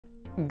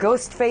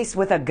Ghostface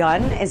with a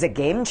gun is a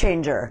game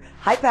changer.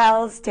 Hi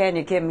pals,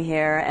 Tanya Kim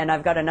here, and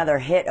I've got another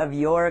hit of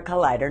your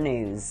Collider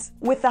news.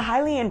 With the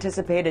highly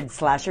anticipated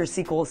slasher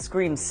sequel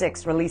Scream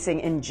 6 releasing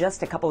in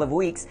just a couple of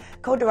weeks,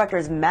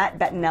 co-directors Matt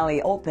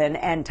Bettinelli-Olpin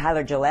and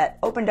Gillett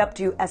opened up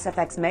to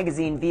SFX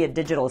magazine via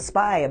Digital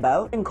Spy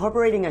about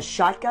incorporating a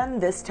shotgun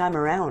this time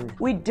around.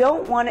 We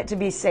don't want it to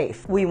be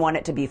safe, we want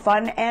it to be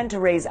fun and to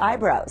raise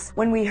eyebrows.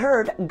 When we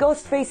heard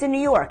Ghostface in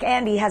New York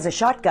and he has a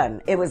shotgun,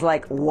 it was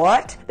like,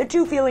 what? The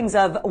two feelings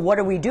of what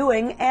are we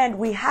doing and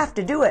we have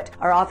to do it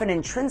are often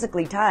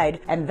intrinsically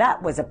tied, and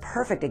that was a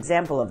perfect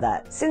example of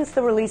that. Since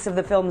the release of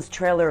the film's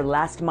trailer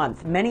last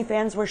month, many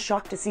fans were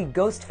shocked to see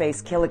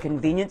Ghostface kill a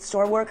convenience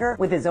store worker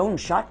with his own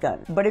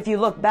shotgun. But if you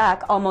look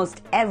back,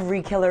 almost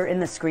every killer in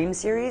the Scream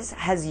series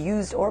has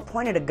used or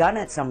pointed a gun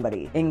at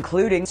somebody,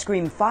 including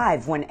Scream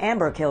 5 when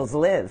Amber kills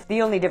Liv.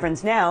 The only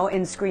difference now,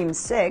 in Scream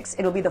 6,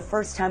 it'll be the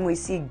first time we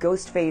see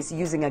Ghostface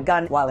using a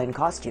gun while in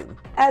costume.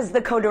 As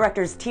the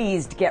co-directors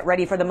teased, get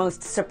ready for the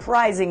most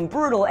surprising,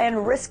 brutal,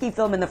 and risky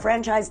film in the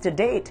franchise to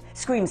date.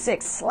 Scream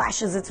 6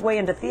 slashes its way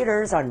into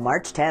theaters on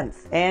March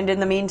 10th. And in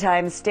the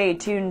meantime, stay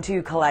tuned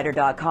to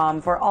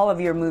Collider.com for all of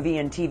your movie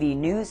and TV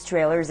news,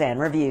 trailers, and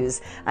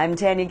reviews. I'm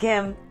Tanya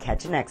Kim.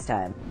 Catch you next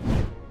time.